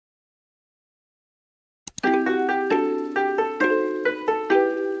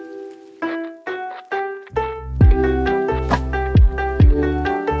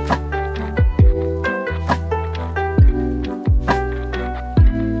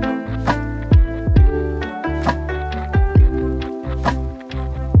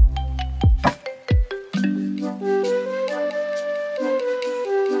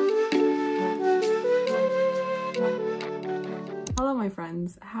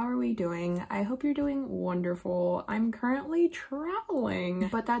how are we doing? I hope you're doing wonderful. I'm currently traveling,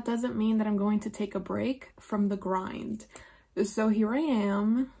 but that doesn't mean that I'm going to take a break from the grind. So here I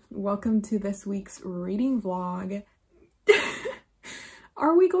am. Welcome to this week's reading vlog.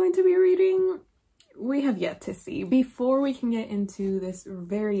 Are we going to be reading? We have yet to see. Before we can get into this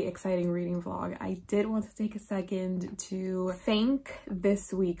very exciting reading vlog, I did want to take a second to thank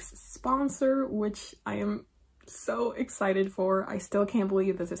this week's sponsor, which I am so excited for. I still can't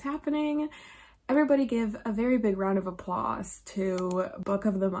believe this is happening. Everybody give a very big round of applause to Book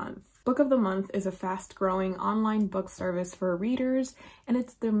of the Month. Book of the Month is a fast-growing online book service for readers, and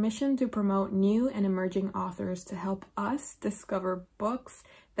it's their mission to promote new and emerging authors to help us discover books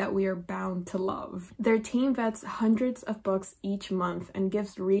that we are bound to love. Their team vets hundreds of books each month and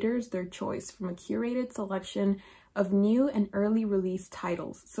gives readers their choice from a curated selection of new and early release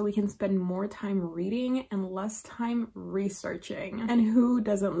titles, so we can spend more time reading and less time researching. And who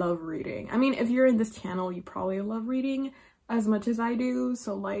doesn't love reading? I mean, if you're in this channel, you probably love reading as much as I do,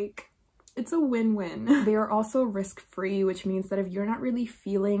 so like, it's a win-win. They are also risk-free, which means that if you're not really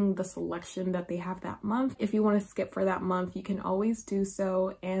feeling the selection that they have that month, if you want to skip for that month, you can always do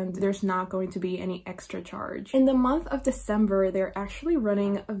so, and there's not going to be any extra charge. In the month of December, they're actually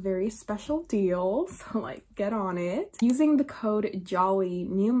running a very special deal, so like, get on it. Using the code JOLLY,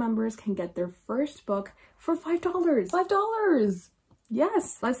 new members can get their first book for $5. $5!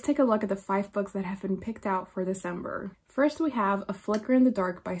 Yes! Let's take a look at the 5 books that have been picked out for December. First, we have A Flicker in the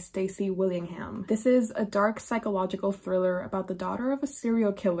Dark by Stacey Willingham. This is a dark psychological thriller about the daughter of a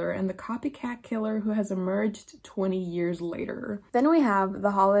serial killer and the copycat killer who has emerged 20 years later. Then we have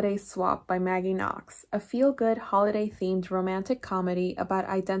The Holiday Swap by Maggie Knox, a feel-good holiday-themed romantic comedy about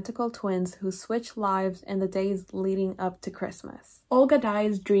identical twins who switch lives in the days leading up to Christmas. Olga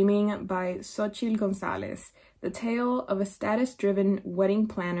Dies Dreaming by Xochitl Gonzalez, the tale of a status-driven wedding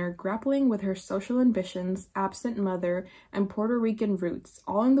planner grappling with her social ambitions, absent mother, and Puerto Rican roots,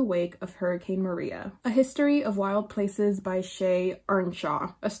 all in the wake of Hurricane Maria. A History of Wild Places by Shay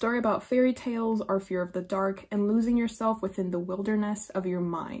Earnshaw, a story about fairy tales, our fear of the dark, and losing yourself within the wilderness of your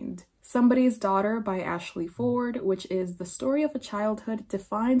mind. Somebody's Daughter by Ashley Ford, which is the story of a childhood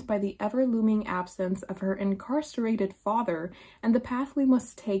defined by the ever-looming absence of her incarcerated father and the path we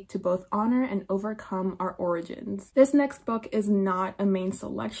must take to both honor and overcome our origins. This next book is not a main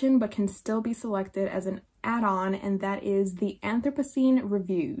selection, but can still be selected as an add-on, and that is The Anthropocene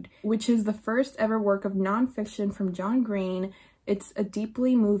Reviewed, which is the first ever work of nonfiction from John Green. It's a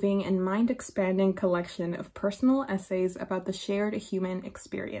deeply moving and mind-expanding collection of personal essays about the shared human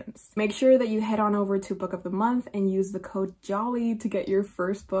experience. Make sure that you head on over to Book of the Month and use the code JOLLY to get your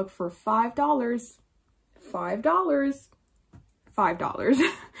first book for $5. $5.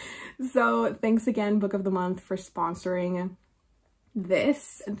 $5. So thanks again, Book of the Month, for sponsoring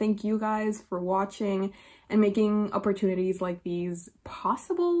this, and thank you guys for watching and making opportunities like these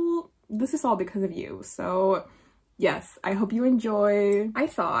possible. This is all because of you, so yes, I hope you enjoy. I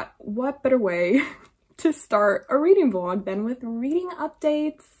thought, what better way to start a reading vlog than with reading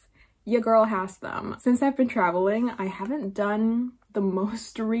updates? Your girl has them. Since I've been traveling, I haven't done the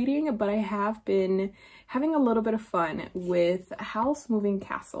most reading, but I have been having a little bit of fun with Howl's Moving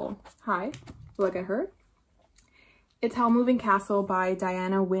Castle. Hi, look at her. It's Howl's Moving Castle by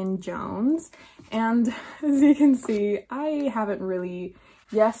Diana Wynne Jones, and as you can see, I haven't really,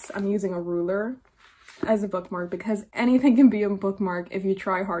 yes, I'm using a ruler as a bookmark because anything can be a bookmark if you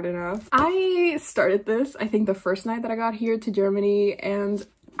try hard enough. I started this, I think, the first night that I got here to Germany, and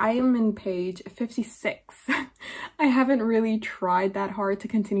I am in page 56. I haven't really tried that hard to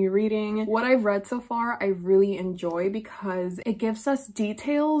continue reading. What I've read so far, I really enjoy because it gives us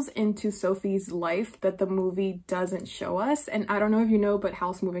details into Sophie's life that the movie doesn't show us. And I don't know if you know, but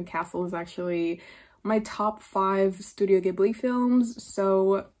Howl's Moving Castle is actually my top 5 Studio Ghibli films,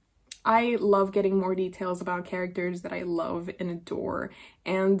 so I love getting more details about characters that I love and adore,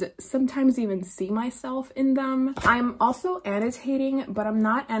 and sometimes even see myself in them. I'm also annotating, but I'm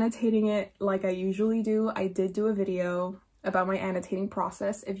not annotating it like I usually do. I did do a video about my annotating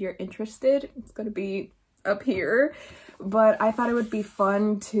process. If you're interested, it's gonna be up here. But I thought it would be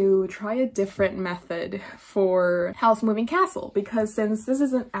fun to try a different method for Howl's Moving Castle, because since this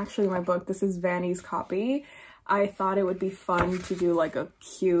isn't actually my book, this is Vanny's copy, I thought it would be fun to do like a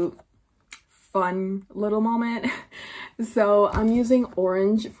cute, fun little moment. So I'm using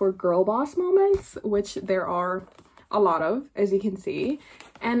orange for girl boss moments, which there are a lot of, as you can see.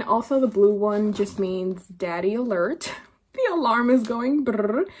 And also the blue one just means daddy alert. The alarm is going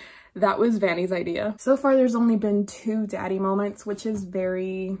brrr. That was Vanny's idea. So far there's only been 2 daddy moments, which is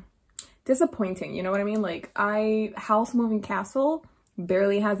very disappointing, you know what I mean? Like, Howl's Moving Castle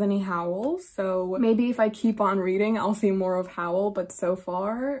barely has any Howl, so maybe if I keep on reading I'll see more of Howl, but so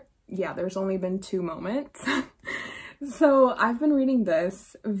far, yeah, there's only been 2 moments. So I've been reading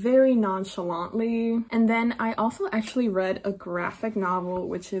this very nonchalantly, and then I also actually read a graphic novel,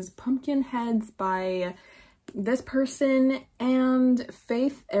 which is Pumpkinheads by this person and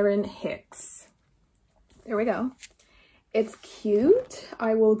Faith Erin Hicks. There we go. It's cute,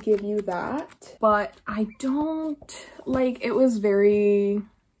 I will give you that, but I don't like, it was very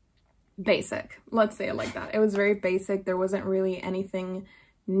basic, let's say it like that. It was very basic. There wasn't really anything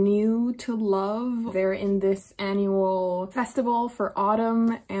new to love. They're in this annual festival for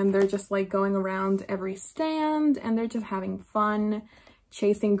autumn, and they're just like going around every stand, and they're just having fun,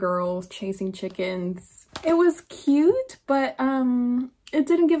 chasing girls, chasing chickens. It was cute, but it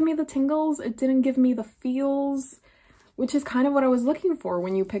didn't give me the tingles. It didn't give me the feels, which is kind of what I was looking for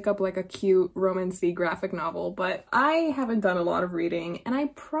when you pick up like a cute romance-y graphic novel. But I haven't done a lot of reading, and I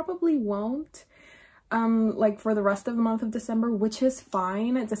probably won't like for the rest of the month of December, which is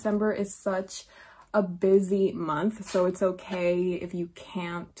fine. December is such a busy month, so it's okay if you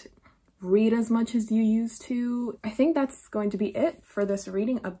can't read as much as you used to. I think that's going to be it for this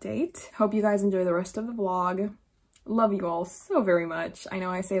reading update. Hope you guys enjoy the rest of the vlog. Love you all so very much. I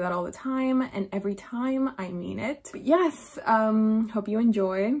know I say that all the time, and every time I mean it. But yes, hope you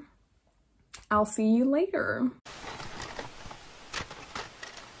enjoy. I'll see you later.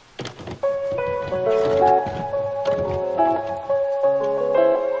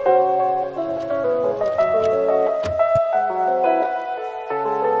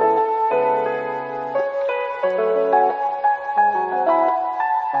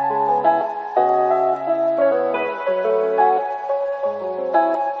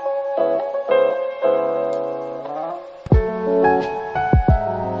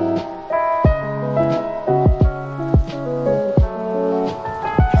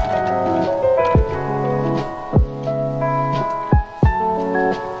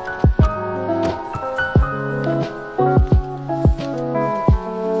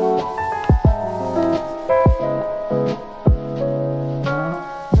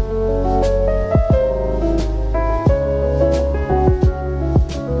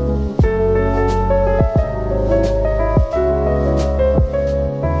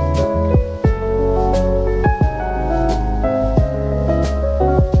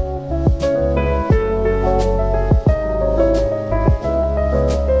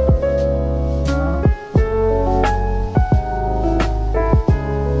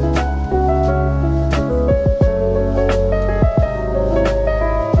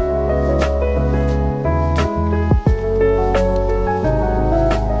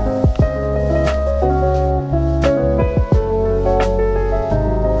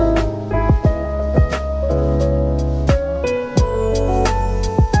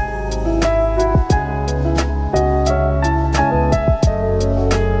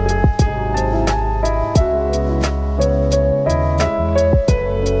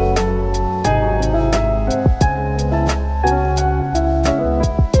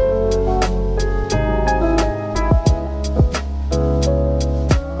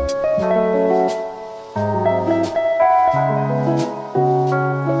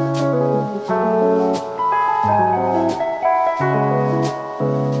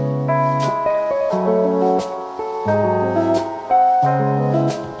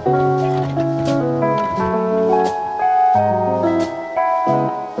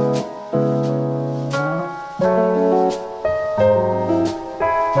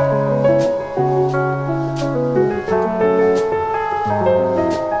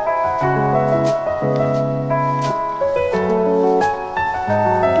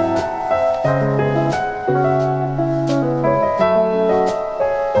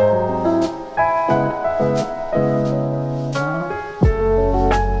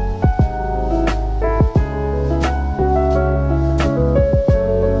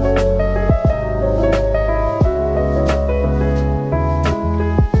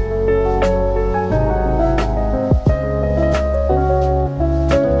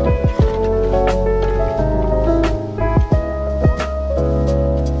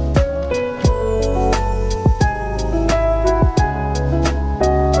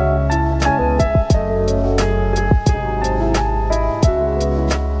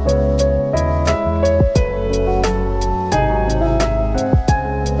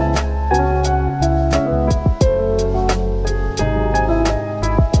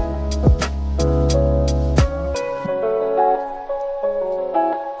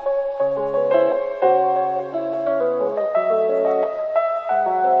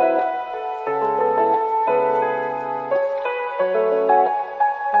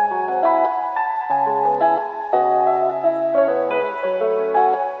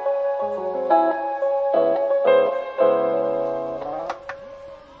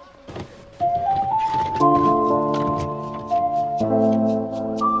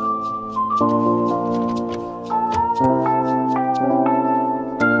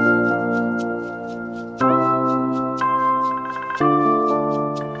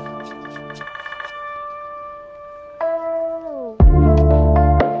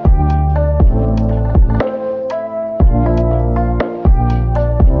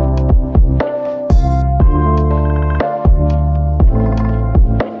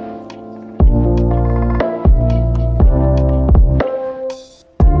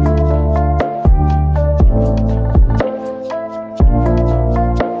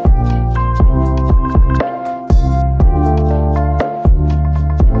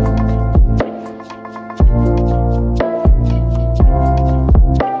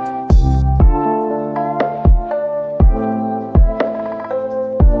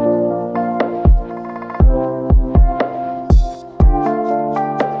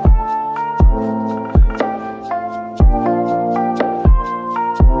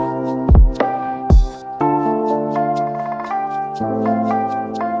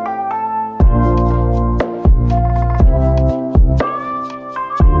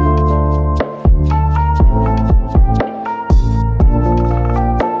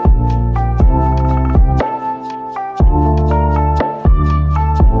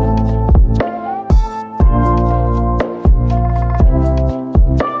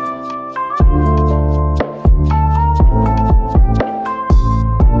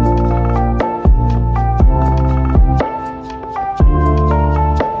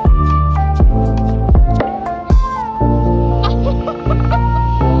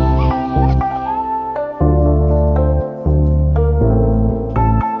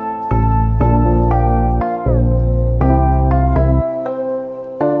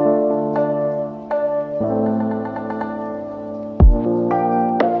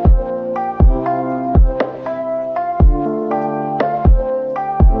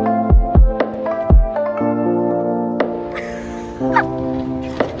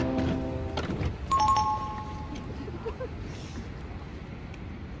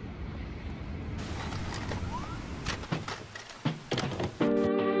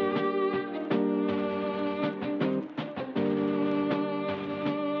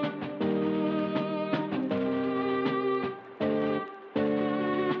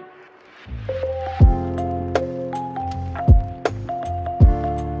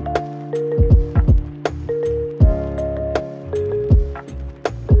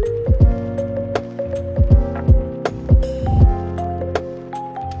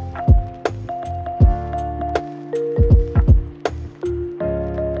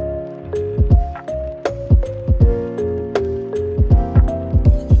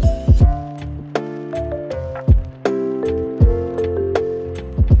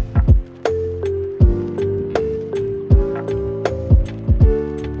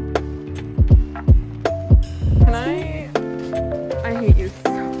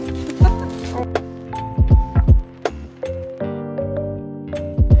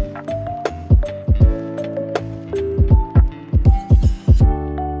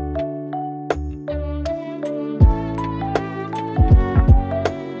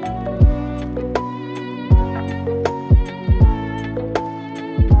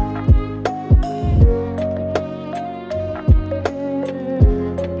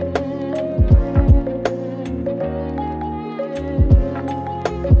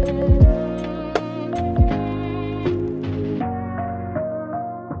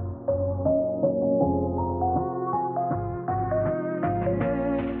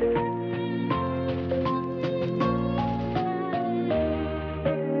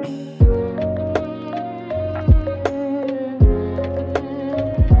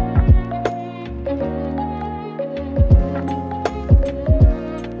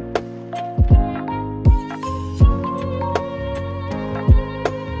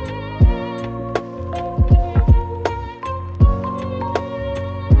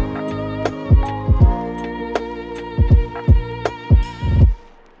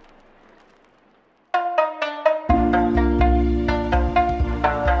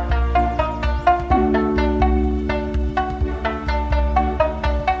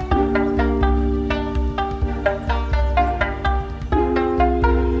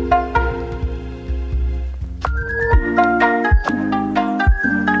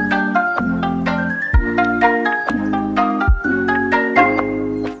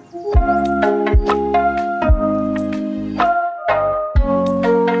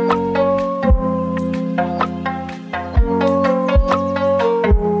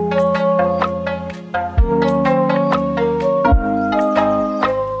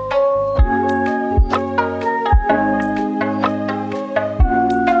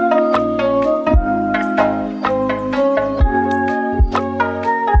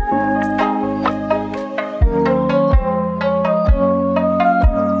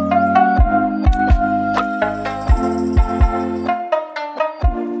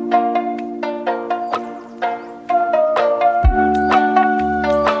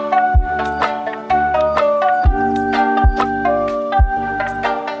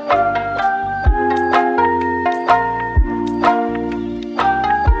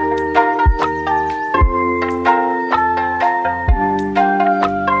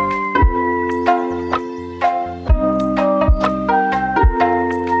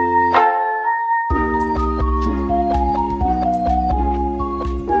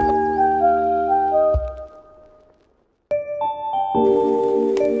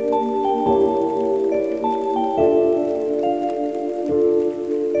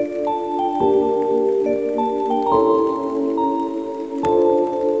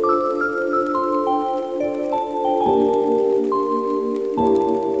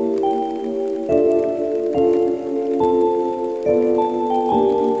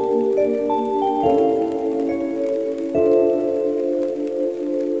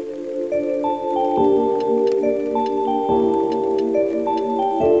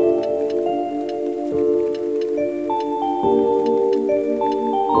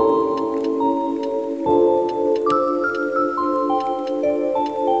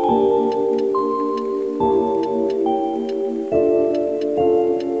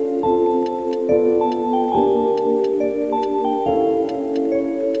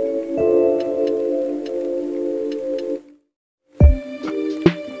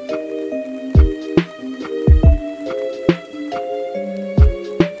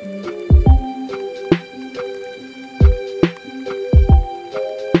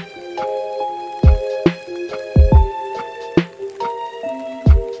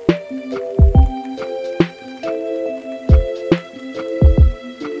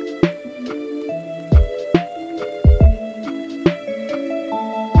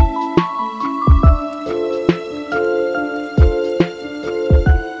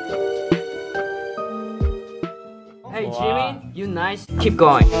 You nice. Keep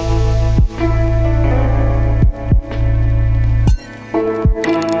going.